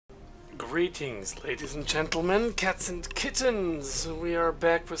Greetings, ladies and gentlemen, cats and kittens! We are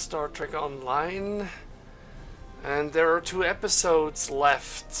back with Star Trek Online, and there are 2 episodes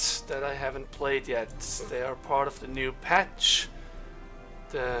left that I haven't played yet. They are part of the new patch,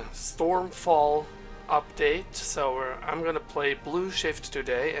 the STOrmfall update, so I'm gonna play Blue Shift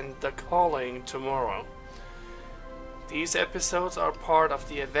today and The Calling tomorrow. These episodes are part of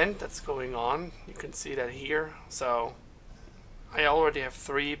the event that's going on. You can see that here. So I already have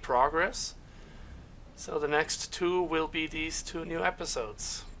 3 progress. So the next 2 will be these 2 new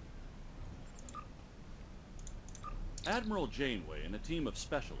episodes. Admiral Janeway and a team of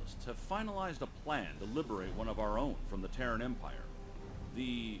specialists have finalized a plan to liberate one of our own from the Terran Empire.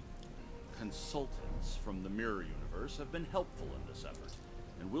 The consultants from the Mirror Universe have been helpful in this effort,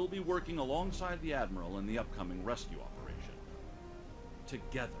 and will be working alongside the Admiral in the upcoming rescue operation.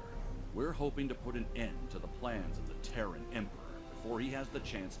 Together, we're hoping to put an end to the plans of the Terran Emperor before he has the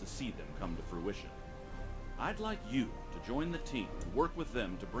chance to see them come to fruition. I'd like you to join the team and work with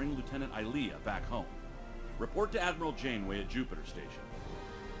them to bring Lieutenant Ilea back home. Report to Admiral Janeway at Jupiter Station.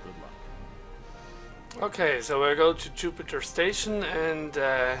 Good luck. Okay, so we'll go to Jupiter Station and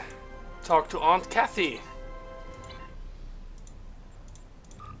talk to Aunt Kathy.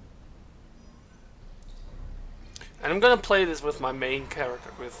 And I'm gonna play this with my main character,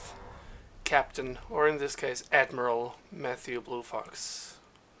 with Captain, or in this case, Admiral Matthew Blue Fox.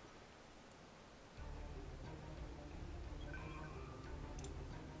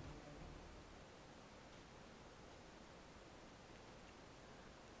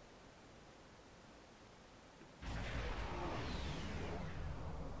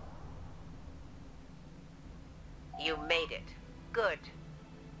 You made it. Good.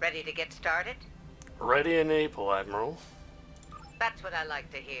 Ready to get started? Ready and able, Admiral. That's what I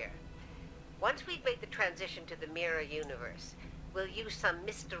like to hear. Once we've made the transition to the Mirror Universe, we'll use some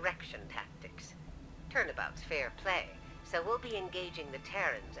misdirection tactics. Turnabout's fair play, so we'll be engaging the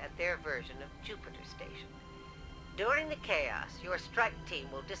Terrans at their version of Jupiter Station. During the chaos, your strike team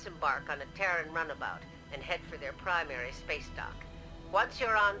will disembark on a Terran runabout and head for their primary space dock. Once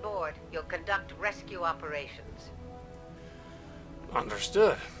you're on board, you'll conduct rescue operations.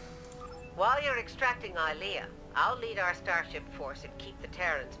 Understood. While you're extracting Ilea, I'll lead our starship force and keep the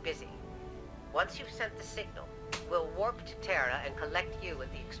Terrans busy. Once you've sent the signal, we'll warp to Terra and collect you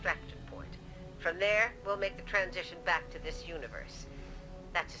at the extraction point. From there, we'll make the transition back to this universe.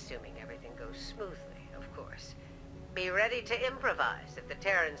 That's assuming everything goes smoothly, of course. Be ready to improvise if the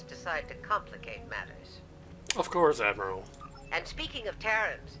Terrans decide to complicate matters. Of course, Admiral. And speaking of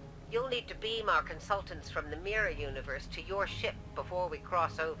Terrans, you'll need to beam our consultants from the Mirror Universe to your ship before we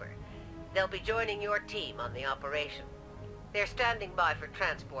cross over. They'll be joining your team on the operation. They're standing by for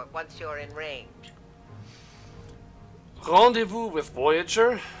transport once you're in range. Rendezvous with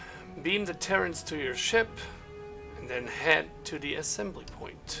Voyager, beam the Terrans to your ship, and then head to the assembly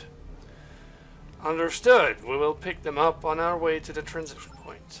point. Understood. We will pick them up on our way to the transition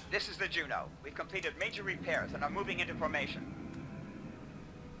point. This is the Juno. We've completed major repairs and are moving into formation.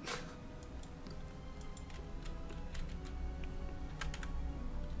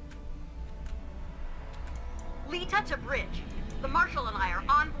 Lita to bridge. The Marshal and I are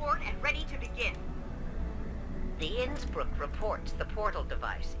on board and ready to begin. The Innsbruck reports the portal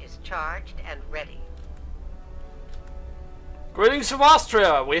device is charged and ready. Greetings from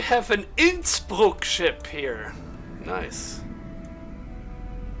Austria! We have an Innsbruck ship here. Nice.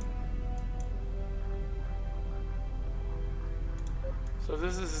 So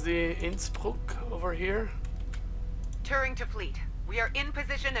this is the Innsbruck over here. Turing to fleet. We are in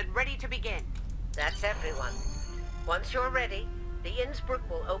position and ready to begin. That's everyone. Once you're ready, the Innsbruck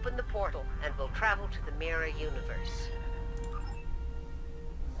will open the portal and will travel to the Mirror Universe.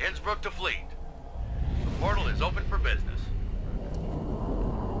 Innsbruck to fleet. The portal is open for business.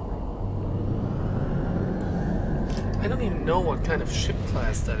 I don't even know what kind of ship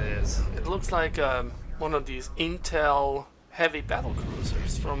class that is. It looks like one of these Intel heavy battle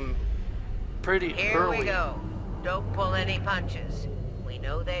cruisers from pretty Here early. we go. Don't pull any punches. We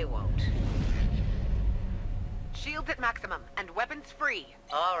know they won't. Shields at maximum and weapons free.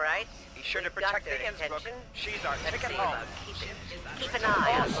 All right. Be sure to We've got protect their the Innsbruck. attention. She's our Let's ticket see home. about keep an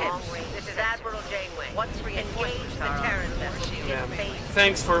eye on ships. This is Admiral Janeway. Once we engage the Terran vessel, Yeah. phase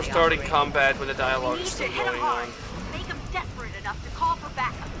Thanks for the starting operation. combat when the We dialogue need is to still hit them going hard. on. Make them desperate enough to call for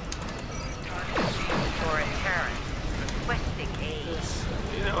backup. For a Terran requesting aid.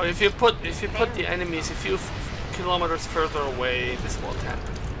 You know, if you put the enemies a few kilometers further away, this won't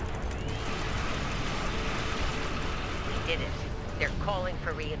happen. We did it. They're calling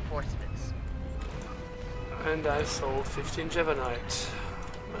for reinforcements. And I sold 15 Javanite.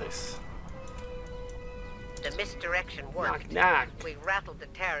 Nice. The misdirection worked. Knock, knock. We rattled the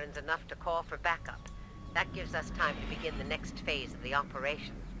Terrans enough to call for backup. That gives us time to begin the next phase of the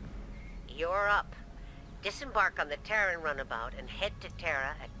operation. You're up. Disembark on the Terran runabout and head to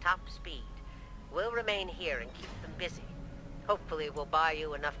Terra at top speed. We'll remain here and keep them busy. Hopefully we'll buy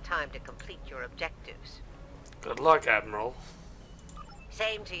you enough time to complete your objectives. Good luck, Admiral.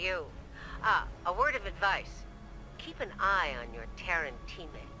 Same to you. A word of advice. Keep an eye on your Terran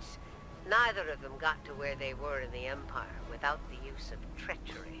teammates. Neither of them got to where they were in the Empire without the use of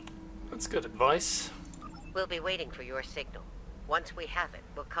treachery. That's good advice. We'll be waiting for your signal. Once we have it,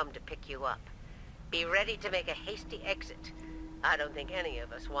 we'll come to pick you up. Be ready to make a hasty exit. I don't think any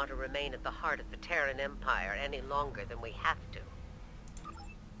of us want to remain at the heart of the Terran Empire any longer than we have to.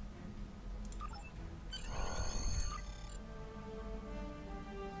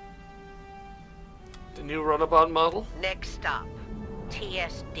 The new runabout model? Next stop,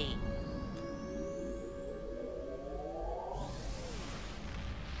 TSD.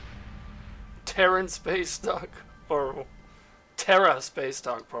 Terran space dock, or Terra space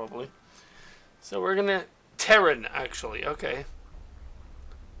dock probably. So we're gonna Terran actually, okay.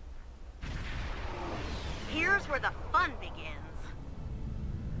 Here's where the fun begins.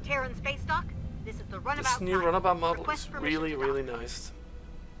 Terran space dock. This is the runabout. This new time. runabout model Request is permission really, to really dock. nice.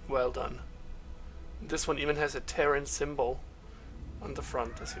 Well done. This one even has a Terran symbol on the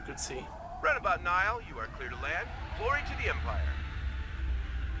front, as you could see. Runabout Nile, you are clear to land. Glory to the Empire.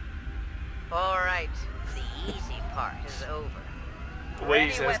 All right, the easy part is over. The way he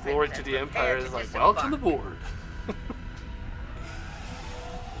Ready says weapons glory and to the prepare Empire to is like, disembark. welcome aboard.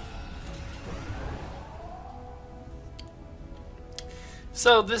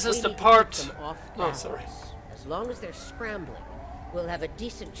 So this is We the need to part... keep them off Oh, balance. sorry. As long as they're scrambling, we'll have a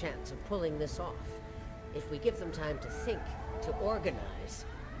decent chance of pulling this off. If we give them time to think, to organize.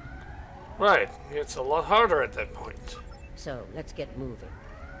 Right, it's a lot harder at that point. So, let's get moving.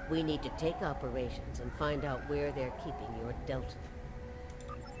 We need to take operations and find out where they're keeping your Delta.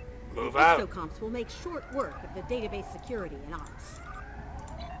 Move out. Exocomps will make short work of the database security and ops.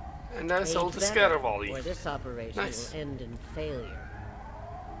 And that's all Ain't the better, Scattervolley. or this operation Nice. will end in failure.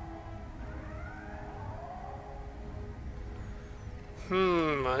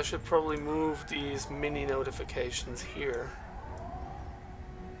 I should probably move these mini notifications here.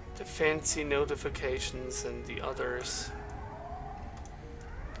 The fancy notifications and the others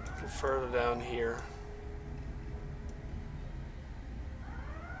a little further down here.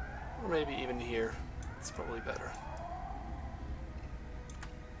 Or maybe even here. It's probably better.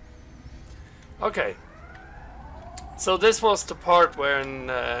 Okay. So this was the part when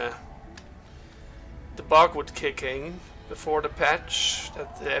the bug would kick in before the patch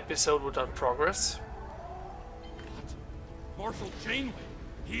that the episode would not progress. Marshal Janeway,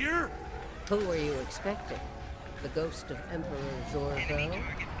 here? Who were you expecting? The ghost of Emperor Georgiou?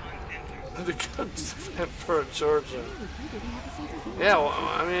 The ghost of Emperor Georgiou. Yeah, well,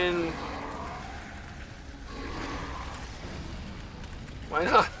 I mean... why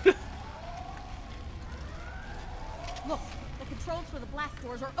not? Look, the controls for the blast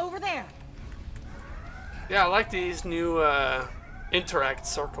doors are over there. Yeah, I like these new interact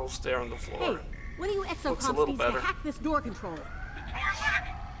circles there on the Hey, floor. one of you Looks a exocomps little needs better. to hack this door control.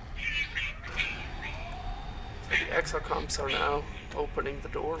 So the exocomps are now opening the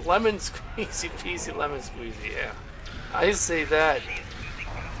door. Lemon squeezy peasy lemon squeezy, yeah. I say that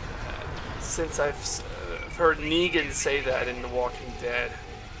since I've heard Negan say that in The Walking Dead.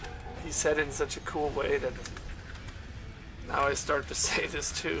 He said it in such a cool way that now I start to say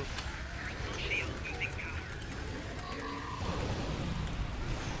this too.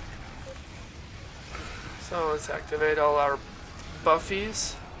 So let's activate all our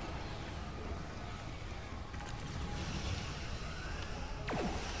buffies.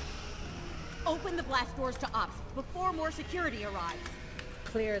 Open the blast doors to ops before more security arrives.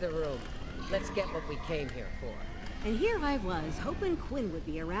 Clear the room. Let's get what we came here for. And here I was, hoping Quinn would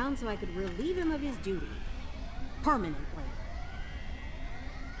be around so I could relieve him of his duty. Permanently.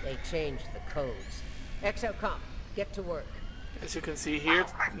 They changed the codes. Exocomp, get to work. As you can see here,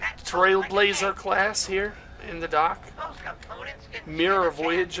 Trailblazer class here in the dock. Mirror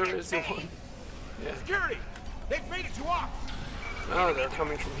Voyager is the one. Yeah. Security! They've made it to ops! Oh, they're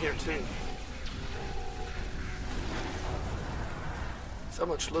coming from here too. So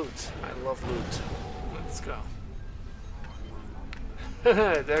much loot. I love loot. Let's go.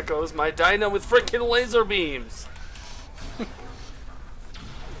 There goes my dino with freaking laser beams.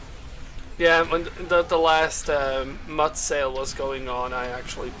 Yeah, when the last MUT sale was going on, I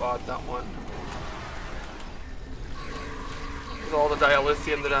actually bought that one. With all the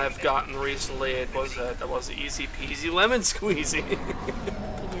dilithium that I've gotten recently, that was easy peasy lemon squeezy.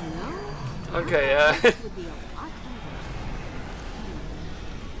 Okay,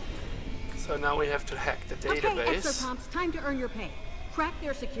 so now we have to hack the database. Okay, exocomps, time to earn your pay. Crack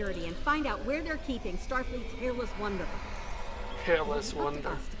their security and find out where they're keeping Starfleet's Hairless Wonder. Hairless Wonder. It's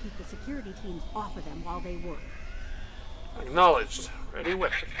up to us to keep the security teams off of them while they work. Acknowledged. Ready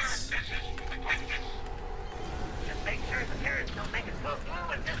weapons. Just make sure the Terrans don't make us go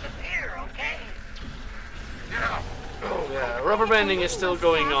through and disappear, okay? Oh yeah, rubber banding is still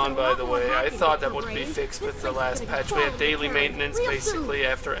going on, by the way. I thought that would be fixed with the last patch. We had daily maintenance basically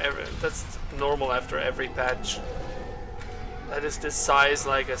after every... That's normal after every patch. That is this size,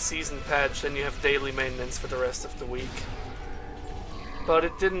 like a season patch, then you have daily maintenance for the rest of the week. But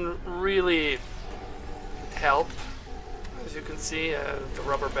it didn't really help. As you can see, the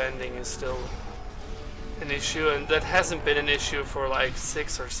rubber banding is still an issue, and that hasn't been an issue for like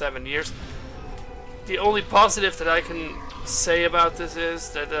 6 or 7 years. The only positive that I can say about this is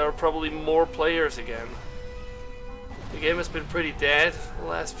that there are probably more players again. The game has been pretty dead the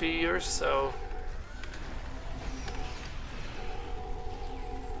last few years, so...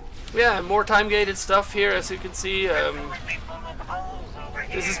 Yeah, more time-gated stuff here, as you can see.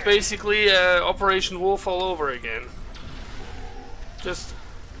 This is basically Operation Wolf all over again. Just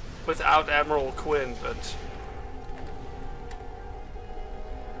without Admiral Quinn, but...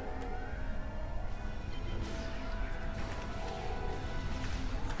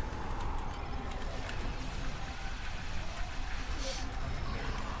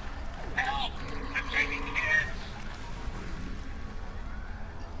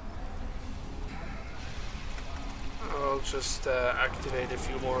 I'll just activate a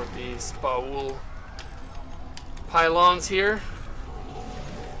few more of these Baul pylons here.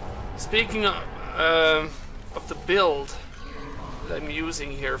 Speaking of the build that I'm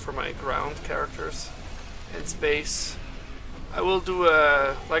using here for my ground characters in space, I will do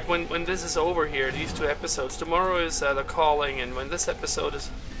like when this is over here, these 2 episodes. Tomorrow is the calling, and when that episode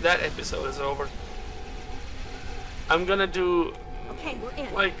is over, I'm gonna do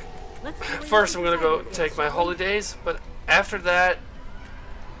like first I'm gonna go take my holidays, but after that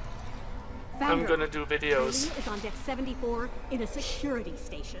I'm gonna do videos. Is on deck 74 in a security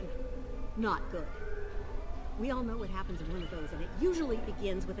station. Not good. We all know what happens in one of those, and it usually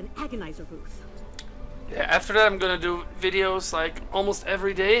begins with an agonizer booth. Yeah, after that I'm gonna do videos like almost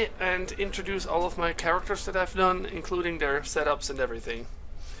every day and introduce all of my characters that I've done, including their setups and everything.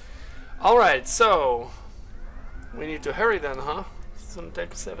 Alright, so we need to hurry then, huh? It's on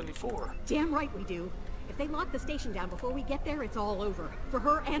deck 74. Damn right we do. If they lock the station down before we get there, it's all over. For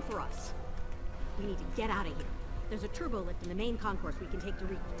her and for us. We need to get out of here. There's a turbo lift in the main concourse we can take to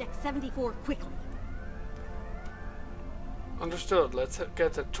reach deck 74 quickly. Understood. Let's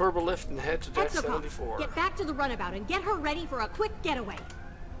get the turbo lift and head to deck Exocomps, 74. get back to the runabout and get her ready for a quick getaway.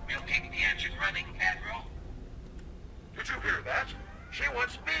 We'll keep the engine running, Admiral. Did you hear that? She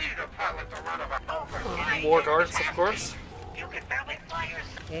wants me to pilot the runabout over. More guards, of course. You can barely fly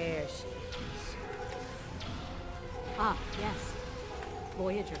yourself. There she is. Ah, yes.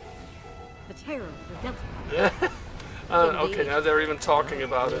 Voyager. The terror of the Delta. Yeah. Okay, now they're even talking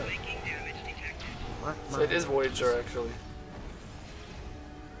about it. So it is Voyager, actually.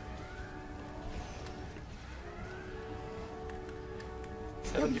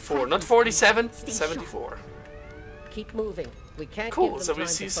 '74, not 47, 74. Keep moving. We can't Cool. give them So we time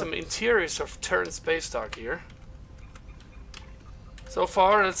see to some focus. interiors of Terran space dock here. So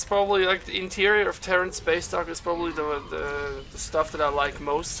far, that's probably like the interior of Terran space dock is probably the stuff that I like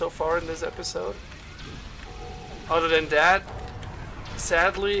most so far in this episode. Other than that,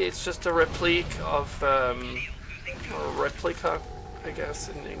 sadly, it's just a replica of or replica, I guess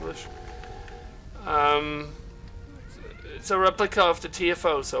in English. It's a replica of the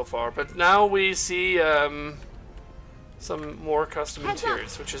TFO so far, but now we see some more custom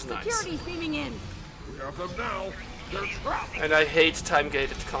interiors, which is nice. Security's beaming in. We have them now. They're trapped. And I hate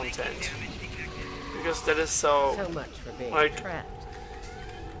time-gated content because that is so So much for being like trapped.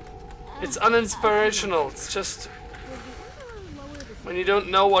 it's uninspirational. It's just when you don't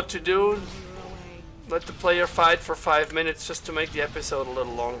know what to do, let the player fight for 5 minutes just to make the episode a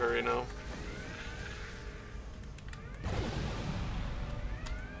little longer, you know.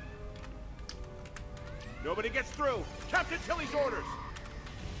 Nobody gets through. Captain Tilly's orders.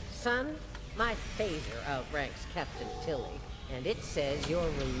 Son, my phaser outranks Captain Tilly, and it says you're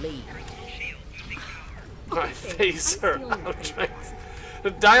relieved. My phaser outranks.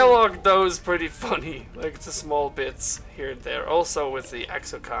 The dialogue though is pretty funny, like the small bits here and there. Also with the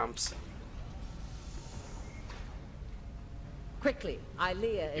exocomps. Quickly,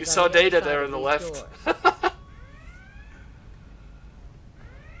 Ilea is You on saw the other Data side there of on the these left. doors.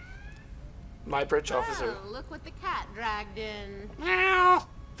 My bridge officer. Well, look what the cat dragged in. Meow.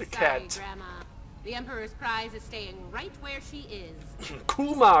 The Sorry, cat. Grandma. The Emperor's prize is staying right where she is.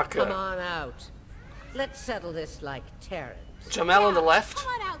 Kuhmarke. Come on out. Let's settle this like Terrans. Jamel on the left.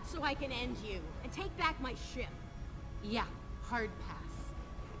 Come on out so I can end you and take back my ship. Yeah, hard pass.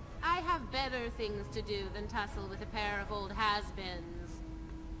 I have better things to do than tussle with a pair of old has-beens.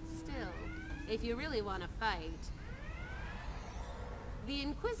 Still, if you really want to fight, the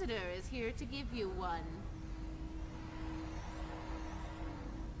Inquisitor is here to give you one.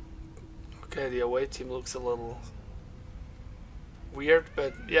 Okay, the away team looks a little weird,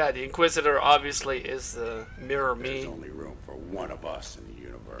 but yeah, the Inquisitor obviously is the mirror me. There's only room for one of us in the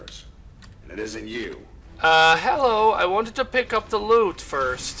universe, and it isn't you. Hello, I wanted to pick up the loot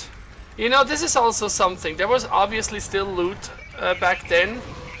first. You know, this is also something. There was obviously still loot back then.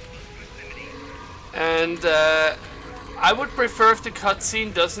 And I would prefer if the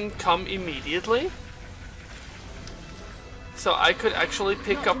cutscene doesn't come immediately. So I could actually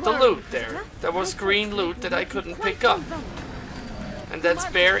pick up the loot there. There was green loot that I couldn't pick up. And that's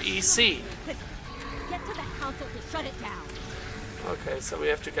bare EC. Get to that console to shut it down. Okay, so we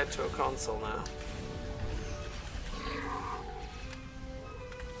have to get to a console now.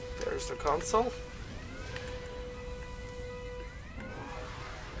 There's the console.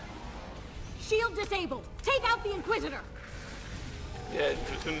 Shield disabled. Take out the Inquisitor. Yeah,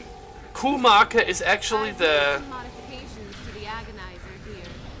 Kuhmarke is actually the Modifications to the agonizer here.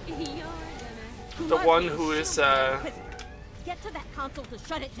 You're gonna... the one who is Get to that console to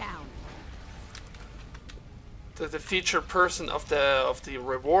shut it down. the featured person of the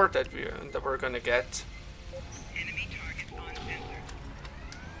reward that we're gonna get.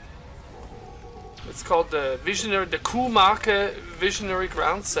 It's called the Kuhmarke Visionary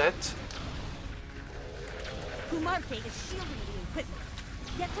Ground Set. Kuhmarke is shielding the Inquisitor.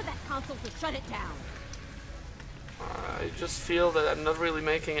 Get to that console to shut it down. I just feel that I'm not really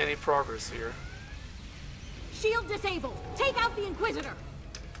making any progress here. Shield disabled. Take out the Inquisitor.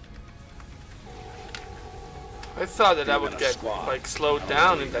 I thought that I would get like slowed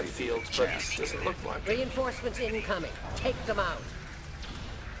down in that field, but it doesn't look like it. Reinforcements incoming. Take them out.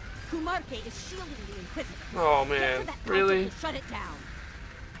 Kuhmarke is shielding the Inquisitor. Oh Get man, to that console really? to shut it down.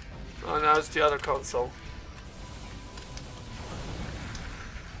 Oh, now it's the other console.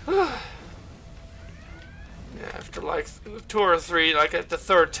 Yeah, after like 2 or 3, like at the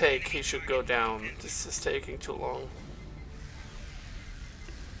 3rd take, he should go down. This is taking too long.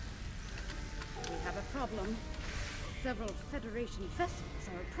 We have a problem. Several Federation vessels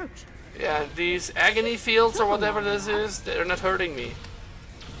are approaching. Yeah, these agony fields or whatever this is, they're not hurting me.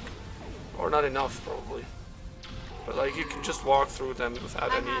 Or not enough, probably. But like, you can just walk through them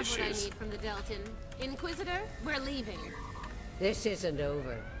without I any have what I issues. need from the Deltan. Inquisitor, we're leaving. This isn't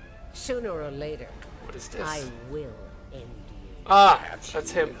over. Sooner or later, What is this? I will end you. Ah, Perhaps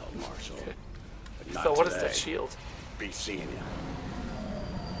that's you him. will, Marshal. But So not what is today. that shield? Be seeing you.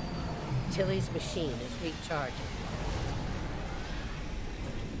 Tilly's machine is recharging.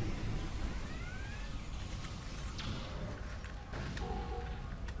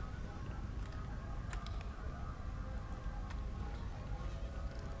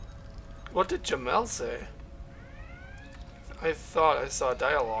 What did Jamel say? I thought I saw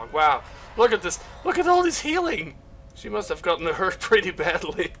dialogue. Wow, look at this. Look at all this healing. She must have gotten hurt pretty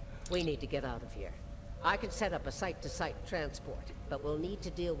badly. We need to get out of here. I can set up a site-to-site transport, but we'll need to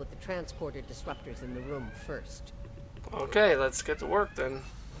deal with the transporter disruptors in the room first. Okay, let's get to work then.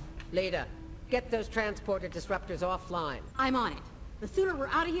 Leda, get those transporter disruptors offline. I'm on it. The sooner we're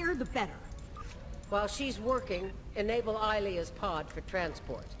out of here, the better. While she's working, enable Ilea's pod for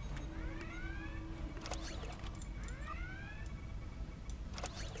transport.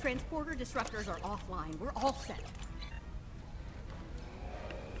 Transporter disruptors are offline. We're all set.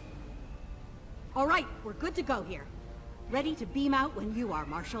 All right, we're good to go here. Ready to beam out when you are,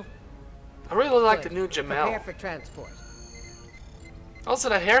 Marshal. I really like the Good. new Prepare Jamel. for transport. Also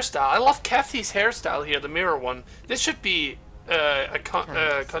the hairstyle. I love Kathy's hairstyle here, the mirror one. This should be a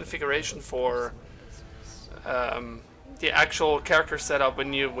configuration for the actual character setup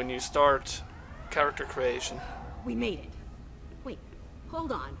when you start character creation. We made it. Wait,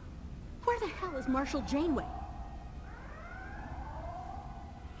 hold on. Where the hell is Marshal Janeway?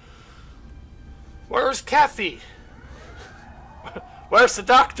 Where's Kathy? Where's the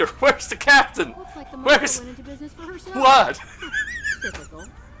doctor? Where's the captain? Looks like the Where's Marshal went into business for herself. what? Typical.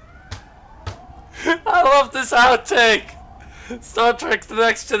 I love this outtake. Star Trek: The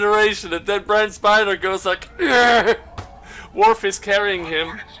Next Generation, and then Brent Spiner goes like, "Ugh. Worf is carrying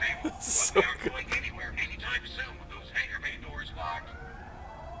him. So good. Going anywhere anytime soon with those hangar bay doors locked.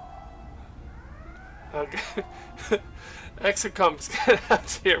 Okay. Exocomps, get out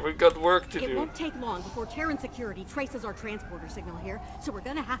here. We've got work to do. It won't take long before Terran security traces our transporter signal here, so we're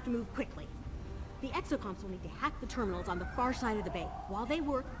gonna have to move quickly. The exocomps will need to hack the terminals on the far side of the bay. While they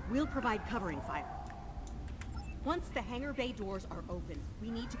work, we'll provide covering fire. Once the hangar bay doors are open,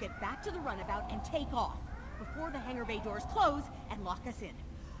 we need to get back to the runabout and take off before the hangar bay doors close and lock us in.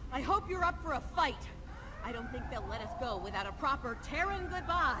 I hope you're up for a fight. I don't think they'll let us go without a proper Terran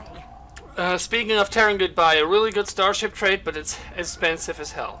goodbye. Speaking of Terran goodbye, a really good starship trade, but it's expensive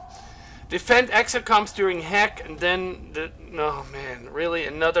as hell. Defend exocomps during hack, and then no man, really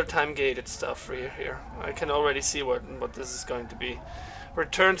another time-gated stuff for you here. I can already see what this is going to be.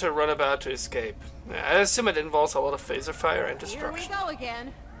 Return to runabout to escape. I assume it involves a lot of phaser fire and destruction. Here we go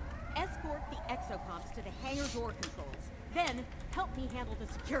again. Escort the exocomps to the hangar door controls. Then help me handle the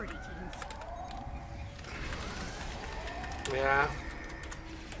security teams. Yeah.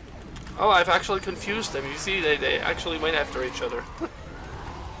 Oh, I've actually confused them. You see, they actually went after each other.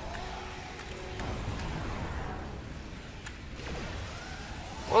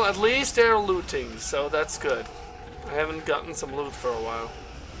 Well, at least they're looting, so that's good. I haven't gotten some loot for a while.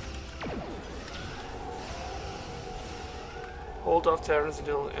 Hold off Terrans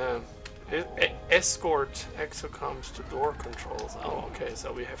until... escort exocomps to door controls. Oh, okay,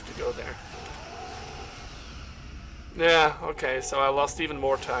 so we have to go there. Yeah, okay, so I lost even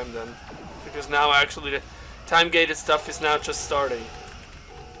more time then. Because now actually the time-gated stuff is now just starting.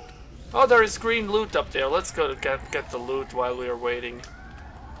 Oh, there is green loot up there. Let's go to get the loot while we are waiting.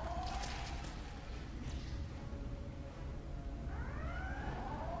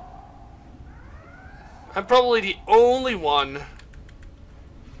 I'm probably the only one...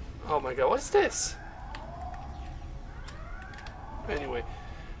 Oh my god, what's this? Anyway.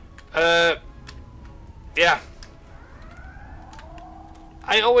 Yeah.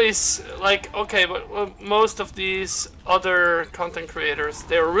 I always, like, okay, but most of these other content creators,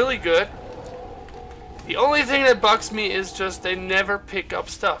 they're really good. The only thing that bugs me is just they never pick up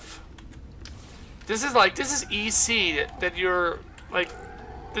stuff. This is EC that you're, like,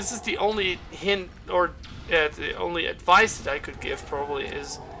 this is the only hint, or the only advice that I could give probably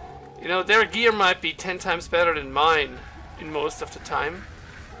is, you know, their gear might be 10 times better than mine in most of the time.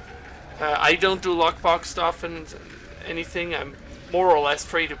 I don't do lockbox stuff and anything. I'm more or less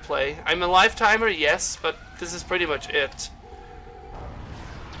free to play. I'm a lifetimer, yes, but this is pretty much it.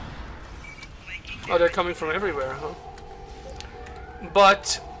 Oh, they're coming from everywhere, huh?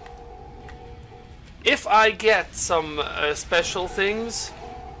 But if I get some special things,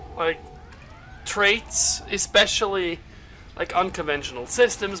 like traits, especially like unconventional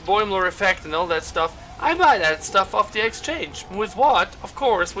systems, Boimler effect and all that stuff, I buy that stuff off the exchange. With what? Of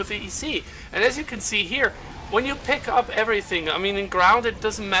course, with the EC. And as you can see here, when you pick up everything, I mean, in ground it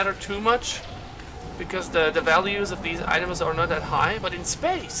doesn't matter too much, because the values of these items are not that high, but in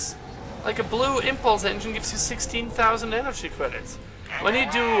space, like a blue impulse engine gives you 16,000 energy credits. When you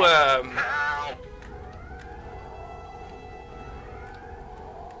do,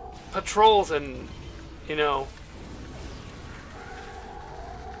 patrols and, you know,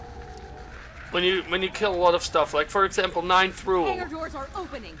 when you kill a lot of stuff, like for example 9th rule, Hangar doors are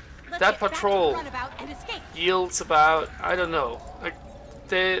opening. that patrol yields about, I don't know, like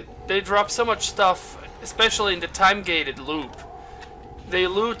they drop so much stuff, especially in the time-gated loop. They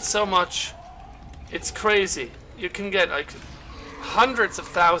loot so much, it's crazy. You can get like hundreds of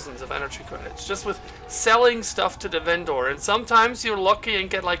thousands of energy credits just with selling stuff to the vendor, and sometimes you're lucky and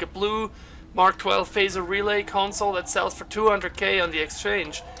get like a blue Mark 12 phaser relay console that sells for 200k on the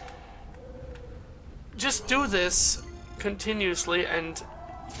exchange. Just do this continuously, and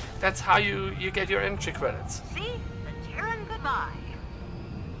that's how you get your entry credits. See? The Terran goodbye.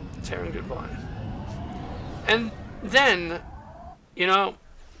 Terran goodbye. And then, you know,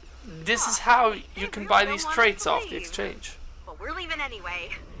 this is how you can buy these traits off the exchange. Well, we're leaving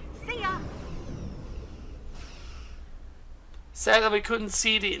anyway. See ya. Sad that we couldn't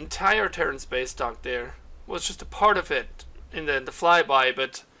see the entire Terran space dock there. Well, it's just a part of it in the flyby,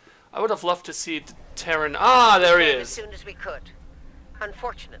 but I would have loved to see the Terran. Ah, there he is. As soon as we could.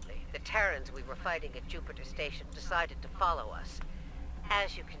 Unfortunately, the Terrans we were fighting at Jupiter Station decided to follow us.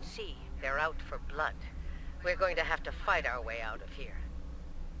 As you can see, they're out for blood. We're going to have to fight our way out of here.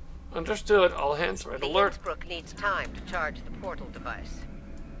 Understood. All hands red alert. Innsbruck needs time to charge the portal device.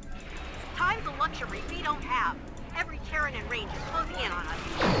 Time's a luxury we don't have. Every Terran in range is closing in on us.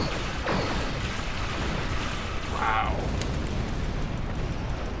 Wow.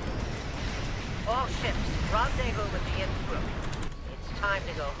 All ships, rendezvous with the Innsbruck. It's time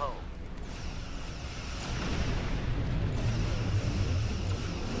to go home.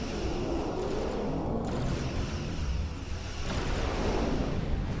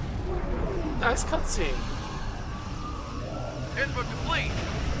 Nice cutscene. Innsbruck complete.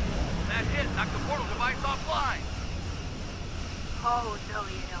 That hit knocked the portal device offline. Oh, no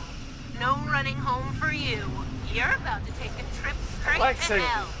you don't. No running home for you. You're about to take a trip straight to Alexei.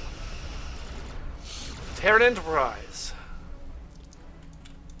 hell. Terran Enterprise.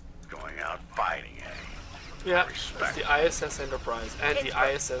 Going out fighting, eh? Yeah, Respect. it's the ISS Enterprise and the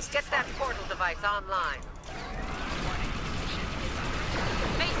Innsbruck, ISS get that Defiant. portal device online.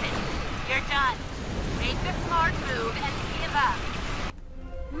 Face it, you're done. Make the smart move and give up.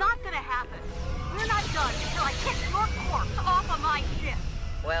 Not gonna happen. We're not done until I kick your corpse off of my ship.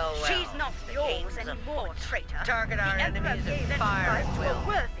 Well, She's not yours game's anymore, afoot. traitor. Target our The Emperor enemies gave and fire Enterprise at to a will.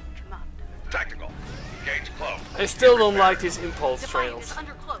 worthy commander. Tactical. Engage close. I still don't like these impulse Defiant trails. is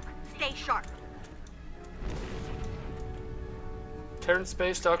under cloak. Stay sharp. Terran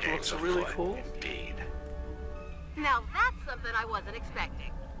Space Dock Games looks really afoot, cool. Indeed. Now that's something I wasn't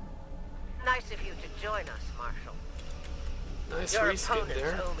expecting. Nice of you to join us, Marshal. Nice Your reskin opponents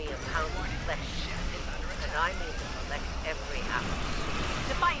there. owe me a pound of flesh, and I mean to collect every ounce.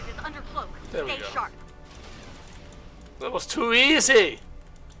 Defiant is under cloak. There we Stay go. sharp. That was too easy.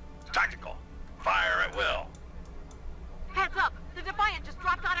 Tactical. Fire at will. Heads up! The Defiant just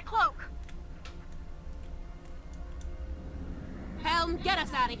dropped out of cloak. Helm, get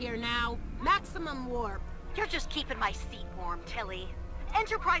us out of here now. Maximum warp. You're just keeping my seat warm, Tilly.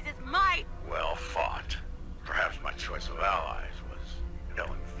 Enterprise is my... Well fought. Perhaps my choice of allies was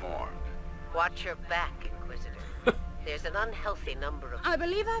ill-informed. Watch your back, Inquisitor. There's an unhealthy number of... I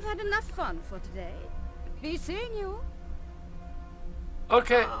believe I've had enough fun for today. Be seeing you.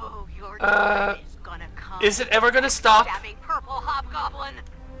 Okay. Oh, your turn is gonna come. Is it ever gonna stop? Stabbing purple hobgoblin.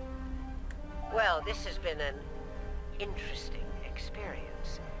 Well, this has been an interesting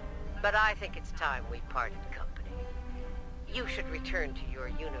experience. But I think it's time we parted company. You should return to your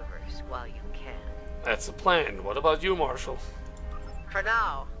universe while you can. That's the plan. What about you, Marshal? For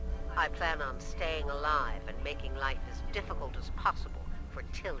now, I plan on staying alive and making life as difficult as possible for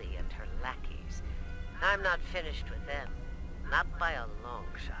Tilly and her lackeys. I'm not finished with them. Not by a long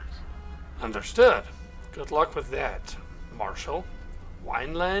shot. Understood. Good luck with that, Marshal.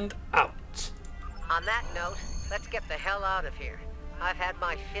 Wineland out. On that note, let's get the hell out of here. I've had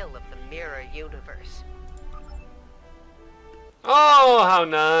my fill of the mirror universe. Oh, how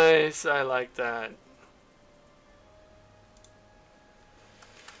nice. I like that.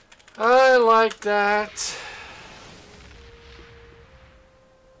 I like that.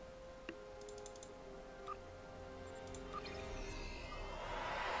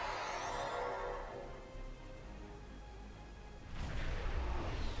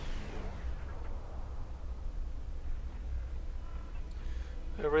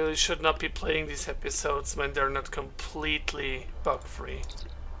 I really should not be playing these episodes when they're not completely bug-free.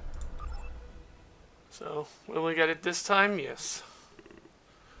 So, will we get it this time? Yes.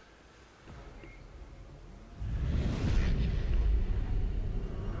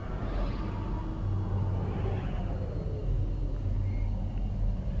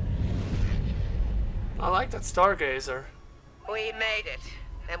 I like that Stargazer. We made it,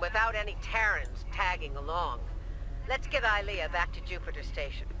 and without any Terrans tagging along. Let's get Ilea back to Jupiter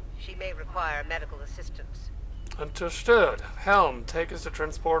Station. She may require medical assistance. Understood. Helm, take us to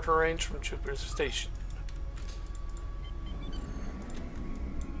transporter range from Jupiter Station.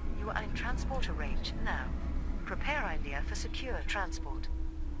 You are in transporter range now. Prepare Ilea for secure transport.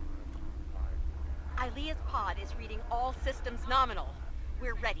 Ilea's pod is reading all systems nominal.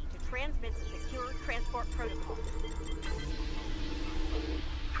 We're ready to transmit the secure transport protocol.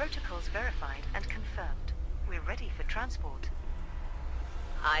 Protocols verified and confirmed. We're ready for transport.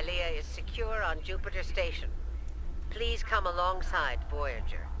 Ilea is secure on Jupiter Station. Please come alongside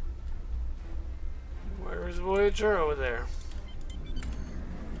Voyager. Where is Voyager? Over there.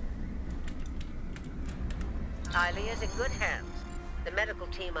 Ilea's in good hands. The medical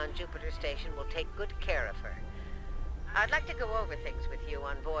team on Jupiter Station will take good care of her. I'd like to go over things with you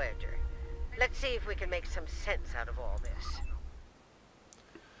on Voyager. Let's see if we can make some sense out of all this.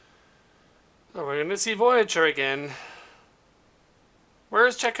 Oh, we're gonna see Voyager again.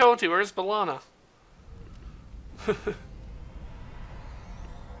 Where's Chakotay? Where's B'Elanna?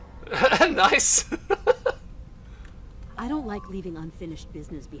 Nice! I don't like leaving unfinished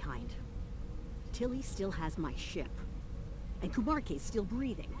business behind. Tilly still has my ship. And Kuhmarke's still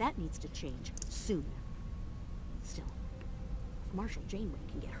breathing. That needs to change soon. Still, If Marshal Janeway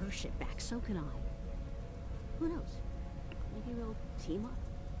can get her ship back, so can I. Who knows? Maybe we'll team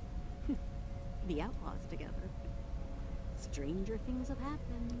up. The Outlaws together. Stranger things have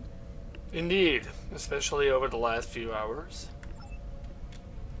happened. Indeed, especially over the last few hours.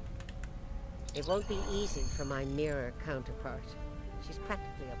 It won't be easy for my mirror counterpart. She's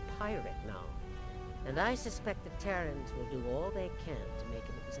practically a pirate now. And I suspect the Terrans will do all they can to make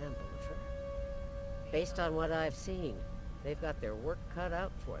an example of her. Based on what I've seen, they've got their work cut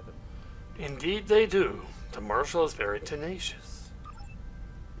out for them. Indeed they do. The Marshal is very tenacious.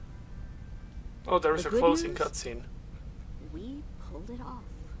 Oh, there was a closing cutscene. We pulled it off.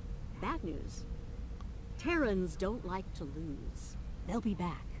 Bad news. Terrans don't like to lose. They'll be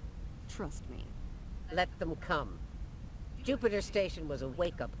back. Trust me. Let them come. Jupiter Station was a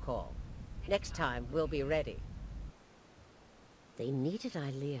wake-up call. Next time, we'll be ready. They needed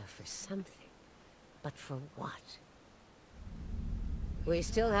Ilea for something. But for what? We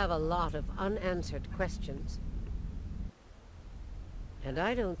still have a lot of unanswered questions. And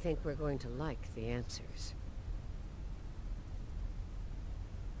I don't think we're going to like the answers.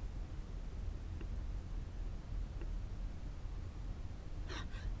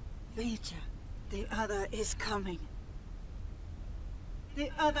 Legion, the other is coming. The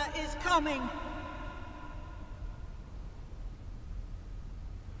other is coming!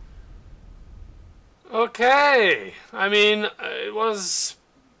 Okay, I mean, it was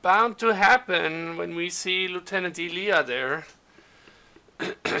bound to happen when we see Lieutenant Ilea there.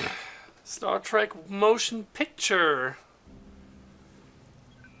 Star Trek motion picture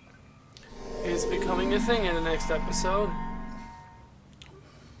is becoming a thing in the next episode.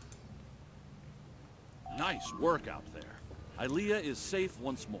 Nice work out there. Ilea is safe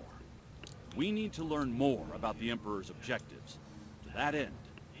once more. We need to learn more about the Emperor's objectives. To that end,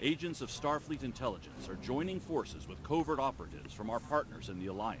 agents of Starfleet Intelligence are joining forces with covert operatives from our partners in the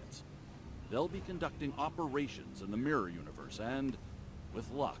Alliance. They'll be conducting operations in the Mirror Universe and, with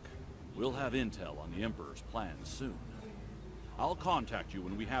luck, we'll have intel on the Emperor's plans soon. I'll contact you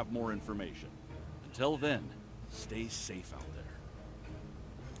when we have more information. Until then, stay safe out there.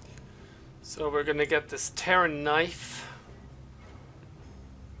 So we're gonna get this Terran knife.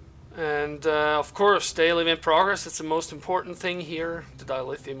 And of course, daily in progress, it's the most important thing here. The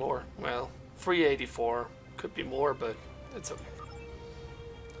dilithium ore. Well, 384. Could be more, but it's okay.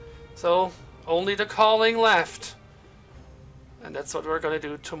 So, only the calling left. And that's what we're gonna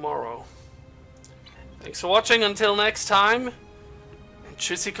do tomorrow. Thanks for watching, until next time. And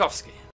Tschüssikowski.